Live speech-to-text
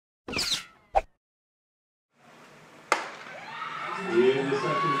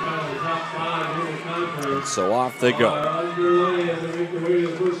And so off they go.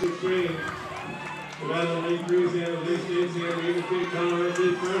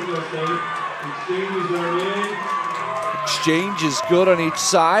 Exchange is good on each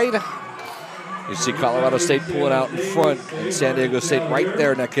side. You see Colorado State pulling out in front, and San Diego State right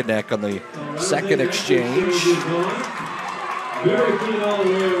there neck and neck on the second exchange. Very clean all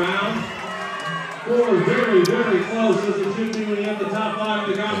the way around. Four very, very close as it should be when you have the top five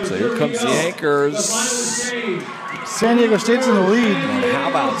of the conference. So here comes the anchors. San Diego State's in the lead. And how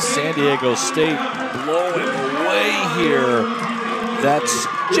about San Diego State blowing away here? That's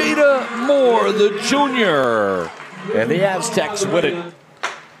Jada Moore, the junior. And the Aztecs win it.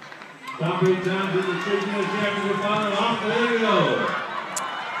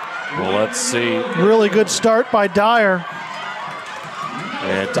 Well, let's see. Really good start by Dyer.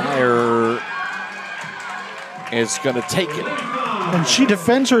 And Dyer is going to take it. And she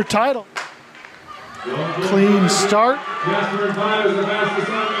defends her title. Clean start.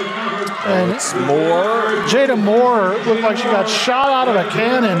 And it's Moore. Jada Moore looked like she got shot out of a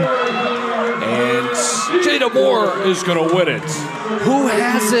cannon. And Jada Moore is going to win it. Who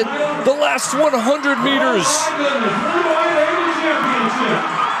has it? The last 100 meters.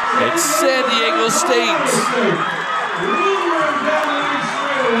 It's San Diego State.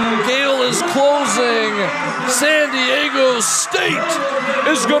 Gale is closing. San Diego State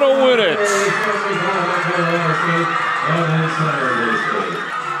is going to win it.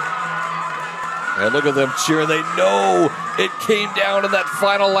 And look at them cheering. They know it came down to that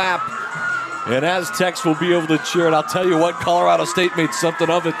final lap. And Aztecs will be able to cheer it. I'll tell you what, Colorado State made something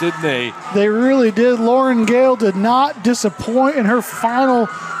of it, didn't they? They really did. Lauren Gale did not disappoint in her final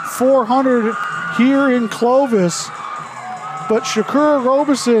 400 here in Clovis. But Shakura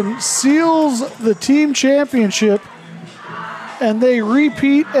Robeson seals the team championship, and they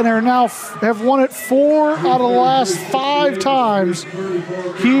repeat and are now have won it 4 out of the last 5 times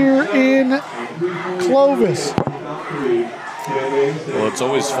here in Clovis. Well, it's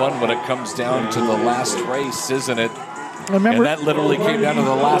always fun when it comes down to the last race, isn't it? Remember, and that literally came down to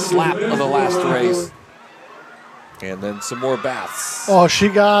the last lap of the last race. And then some more baths. Oh, she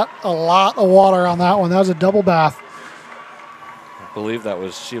got a lot of water on that one. That was a double bath. I believe that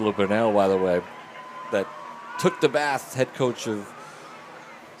was Sheila Burnell, by the way, that took the bath, head coach of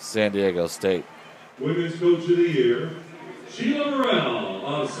San Diego State. Women's Coach of the Year, Sheila Burrell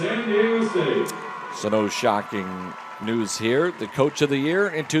of San Diego State. So no shocking news here. The Coach of the Year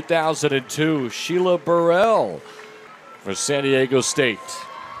in 2002, Sheila Burrell for San Diego State.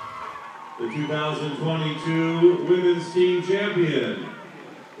 The 2022 Women's Team Champion,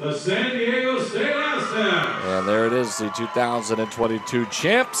 the San Diego State Aztecs. And there it is, the 2022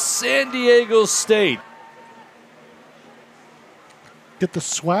 champ, San Diego State. Get the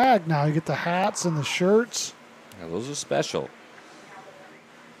swag now. You get the hats and the shirts. Yeah, those are special.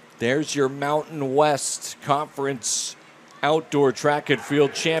 There's your Mountain West Conference outdoor track and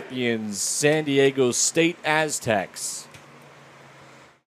field champions, San Diego State Aztecs.